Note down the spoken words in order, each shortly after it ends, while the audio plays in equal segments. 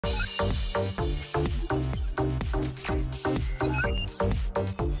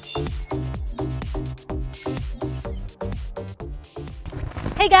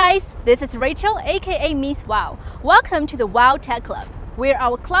Hey guys, this is Rachel, aka Miss Wow. Welcome to the Wow Tech Club, where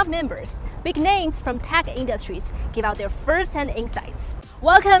our club members, big names from tech industries, give out their first-hand insights.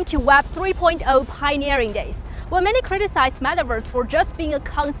 Welcome to Web 3.0 pioneering days, where many criticize metaverse for just being a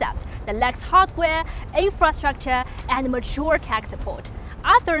concept that lacks hardware, infrastructure, and mature tech support.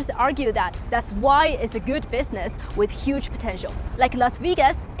 Others argue that that's why it's a good business with huge potential, like Las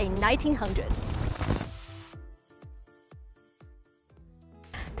Vegas in 1900.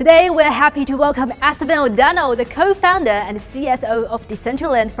 Today, we're happy to welcome Esteban, the co-founder and CSO of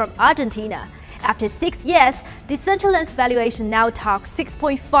Decentraland from Argentina. After 6 years, Decentraland's valuation now tops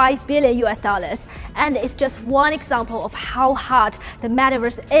 $6.5 billion, and it's just one example of how hot the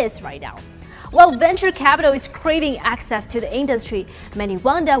metaverse is right now. While venture capital is craving access to the industry, many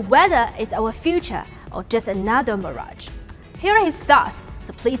wonder whether it's our future or just another mirage. Here are his thoughts,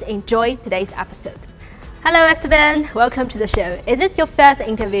 so please enjoy today's episode. Hello Esteban, welcome to the show. Is it your first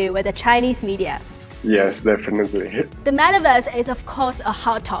interview with the Chinese media? Yes, definitely. The metaverse is of course a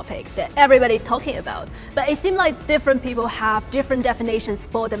hot topic that everybody's talking about, but it seems like different people have different definitions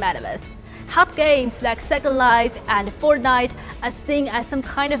for the metaverse. Hot games like Second Life and Fortnite are seen as some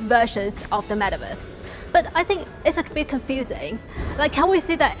kind of versions of the metaverse. But I think it's a bit confusing. Like, can we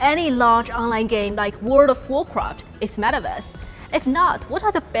say that any large online game like World of Warcraft is metaverse? If not, what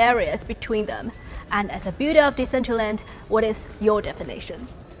are the barriers between them? And as a builder of Decentraland, what is your definition?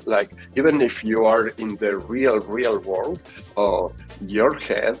 Like, even if you are in the real world, your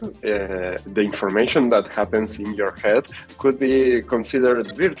head, the information that happens in your head could be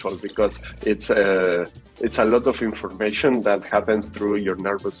considered virtual because it's a lot of information that happens through your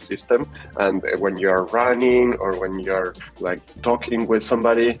nervous system. And when you are running or when you're like talking with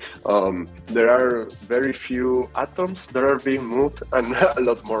somebody, there are very few atoms that are being moved and a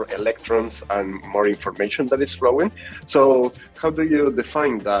lot more electrons and more information that is flowing. So how do you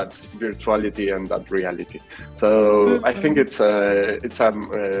define that virtuality and that reality? So I think it's a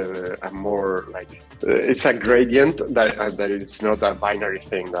more like it's a gradient that it's not a binary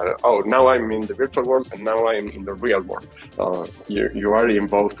thing that, oh, now I'm in the virtual world and now I'm in the real world. You are in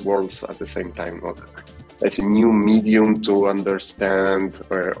both worlds at the same time. It's a new medium to understand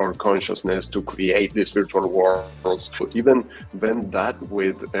our consciousness, to create these virtual worlds, to even blend that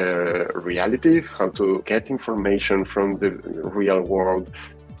with reality, how to get information from the real world,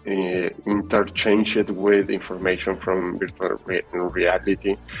 interchange it with information from virtual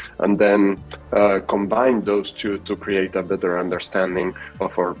reality, and then combine those two to create a better understanding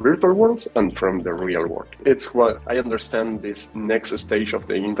of our virtual worlds and from the real world. It's what I understand this next stage of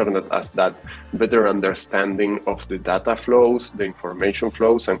the internet as, that better understanding of the data flows, the information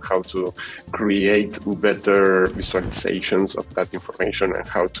flows, and how to create better visualizations of that information and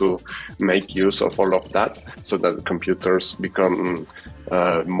how to make use of all of that so that computers become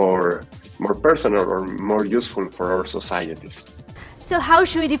more personal or more useful for our societies. So how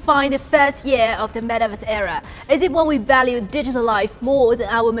should we define the first year of the metaverse era? Is it when we value digital life more than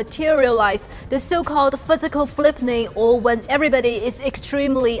our material life, the so-called physical flipping, or when everybody is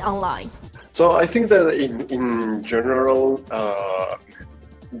extremely online? So I think that in general,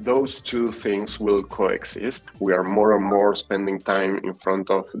 those two things will coexist. We are more and more spending time in front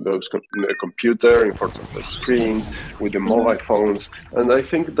of the computer, in front of the screens, with the mobile phones. And I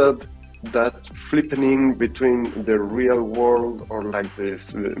think that flipping between the real world or like this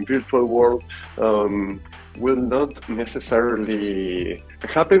virtual world will not necessarily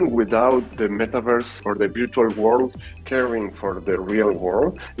happen without the metaverse or the virtual world caring for the real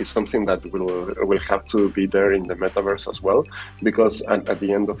world. Is something that will have to be there in the metaverse as well, because at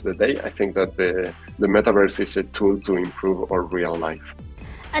the end of the day, I think that the metaverse is a tool to improve our real life.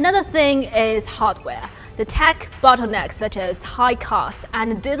 Another thing is hardware. The tech bottlenecks such as high cost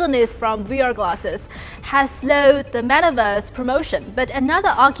and dizziness from VR glasses has slowed the metaverse promotion, but another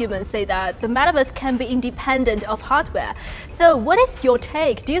argument say that the metaverse can be independent of hardware. So what is your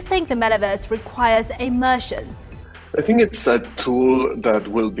take? Do you think the metaverse requires immersion? I think it's a tool that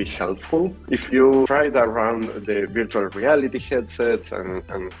will be helpful. If you try it around the virtual reality headsets and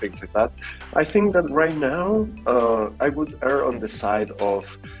things like that, I think that right now I would err on the side of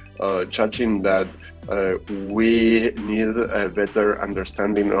judging that we need a better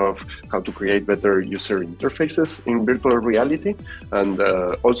understanding of how to create better user interfaces in virtual reality and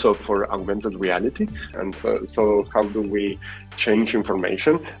also for augmented reality. And so how do we change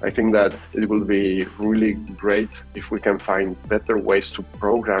information? I think that it will be really great if we can find better ways to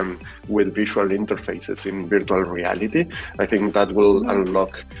program with visual interfaces in virtual reality. I think that will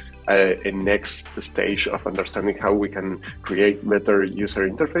unlock a next stage of understanding how we can create better user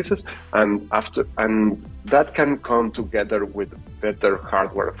interfaces, and that can come together with better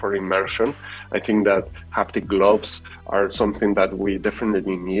hardware for immersion. I think that haptic gloves are something that we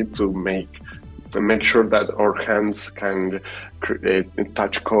definitely need to make sure that our hands can create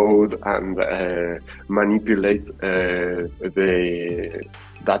touch code and manipulate the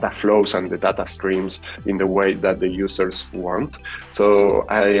data flows and the data streams in the way that the users want. So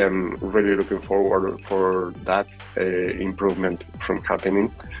I am really looking forward for that improvement from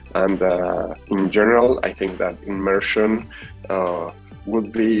happening. And in general, I think that immersion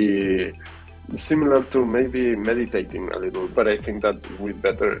would be similar to maybe meditating a little, but I think that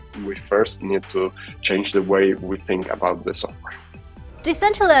we first need to change the way we think about the software.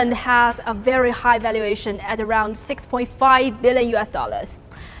 Decentraland has a very high valuation at around $6.5 billion.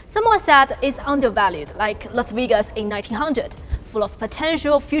 Someone said it's undervalued, like Las Vegas in 1900, full of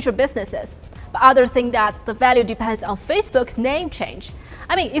potential future businesses. But others think that the value depends on Facebook's name change.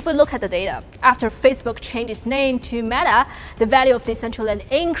 I mean, if we look at the data, after Facebook changed its name to Meta, the value of Decentraland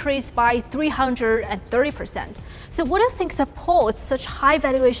increased by 330%. So what do you think supports such high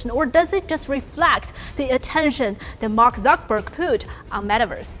valuation, or does it just reflect the attention that Mark Zuckerberg put on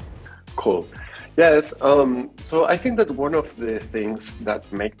metaverse? Cool. Yes, so I think that one of the things that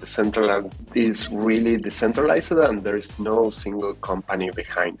make Decentraland is really decentralized and there is no single company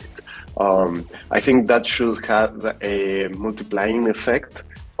behind it. I think that should have a multiplying effect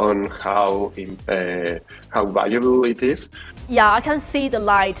on how valuable it is. Yeah, I can see the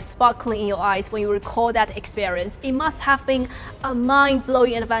light sparkling in your eyes when you recall that experience. It must have been a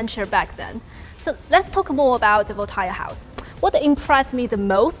mind-blowing adventure back then. So let's talk more about the Voltaire House. What impressed me the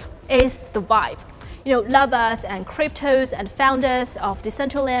most is the vibe. You know, lovers and cryptos and founders of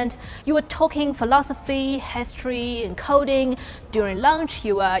Decentraland, you were talking philosophy, history, and coding. During lunch,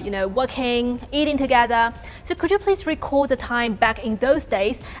 you were, working, eating together. So could you please recall the time back in those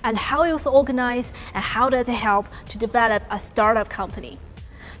days and how it was organized and how does it help to develop a startup company?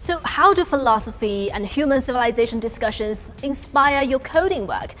 So how do philosophy and human civilization discussions inspire your coding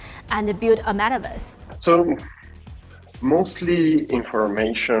work and build a metaverse? So mostly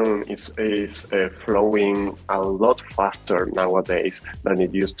information is flowing a lot faster nowadays than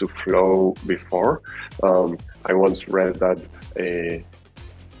it used to flow before. I once read that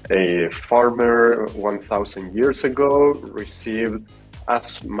a farmer 1,000 years ago received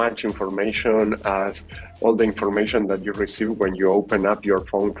as much information as all the information that you receive when you open up your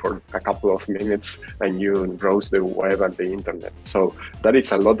phone for a couple of minutes and you browse the web and the internet. So that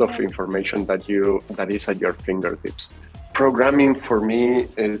is a lot of information that is at your fingertips. Programming for me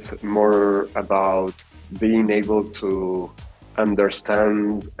is more about being able to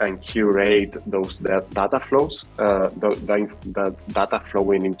understand and curate those data flows, that data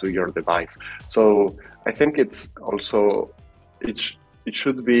flowing into your device. So I think it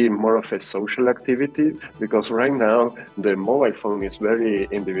should be more of a social activity, because right now the mobile phone is very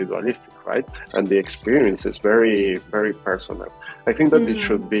individualistic, right? And the experience is very, very personal. I think that it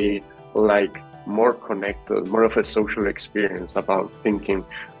should be like more connected, more of a social experience about thinking.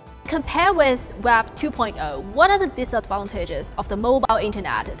 Compared with Web 2.0, what are the disadvantages of the mobile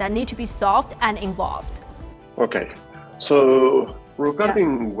internet that need to be solved and involved? Okay, so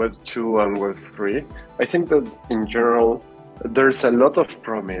regarding Web 2 and Web 3, I think that in general, there's a lot of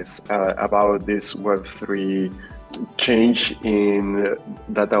promise about this Web 3 change in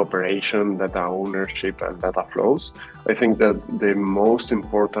data operation, data ownership, and data flows. I think that the most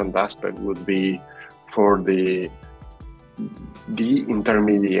important aspect would be for the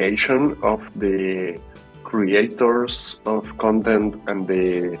intermediation of the creators of content and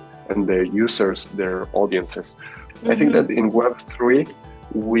the users, their audiences. I think that in Web 3,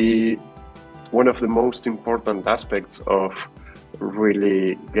 one of the most important aspects of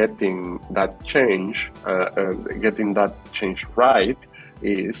really getting that change right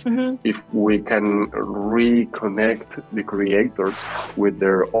is if we can reconnect the creators with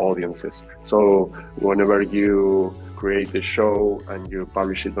their audiences. So whenever you create a show and you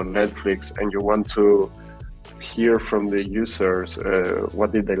publish it on Netflix and you want to hear from the users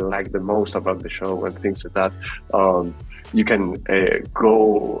what did they like the most about the show and things like that, you can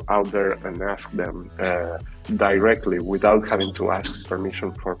go out there and ask them directly without having to ask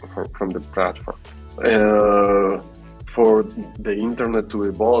permission from the platform. For the internet to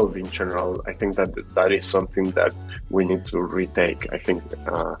evolve in general, I think that is something that we need to retake. I think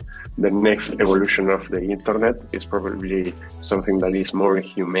the next evolution of the internet is probably something that is more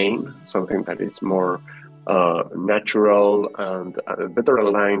humane, something that is more natural and better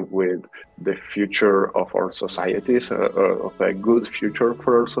aligned with the future of our societies, of a good future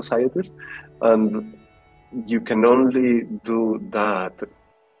for our societies. And you can only do that,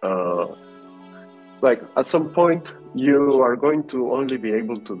 like at some point, you are going to only be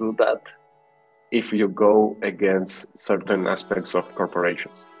able to do that if you go against certain aspects of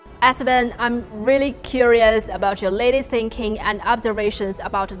corporations. Esteban, I'm really curious about your latest thinking and observations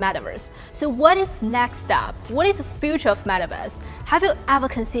about the metaverse. So what is next step? What is the future of metaverse? Have you ever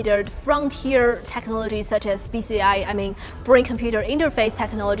considered frontier technologies such as BCI, brain-computer interface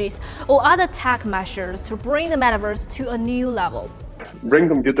technologies, or other tech measures to bring the metaverse to a new level?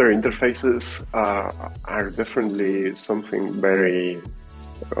 Brain-computer interfaces are definitely something very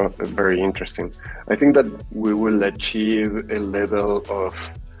interesting. I think that we will achieve a level of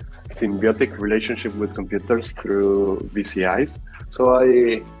symbiotic relationship with computers through BCIs. So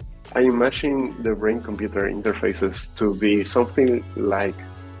I imagine the brain-computer interfaces to be something like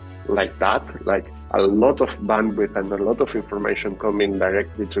that, like a lot of bandwidth and a lot of information coming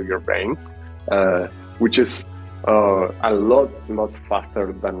directly to your brain, which is a lot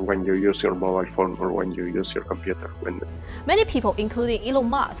faster than when you use your mobile phone or when you use your computer. Many people, including Elon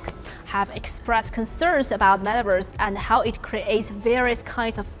Musk, have expressed concerns about metaverse and how it creates various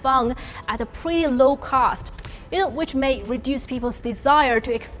kinds of fun at a pretty low cost, which may reduce people's desire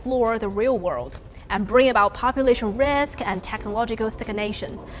to explore the real world and bring about population risk and technological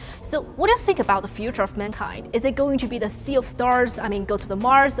stagnation. So what do you think about the future of mankind? Is it going to be the sea of stars, go to the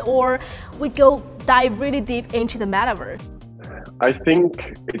Mars, or we dive really deep into the metaverse? I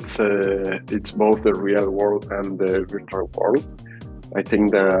think it's both the real world and the virtual world. I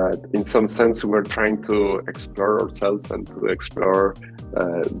think that in some sense we're trying to explore ourselves and to explore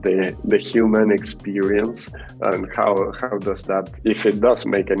the human experience and how does that, if it does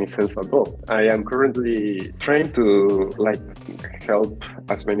make any sense at all. I am currently trying to help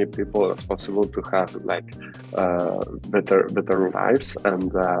as many people as possible to have better lives,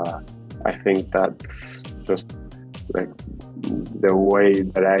 and I think that's just the way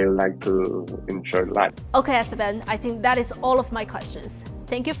that I like to enjoy life. Okay, Esteban, I think that is all of my questions.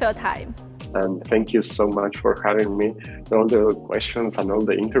 Thank you for your time. And thank you so much for having me. All the questions and all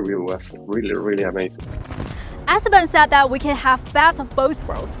the interview was really amazing. Esteban said that we can have best of both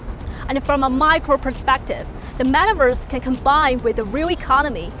worlds. And from a micro perspective, the metaverse can combine with the real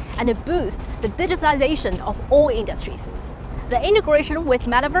economy and boost the digitalization of all industries. The integration with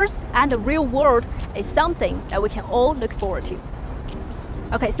metaverse and the real world is something that we can all look forward to.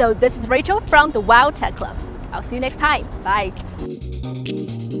 Okay, so this is Rachel from the Wild Tech Club. I'll see you next time. Bye.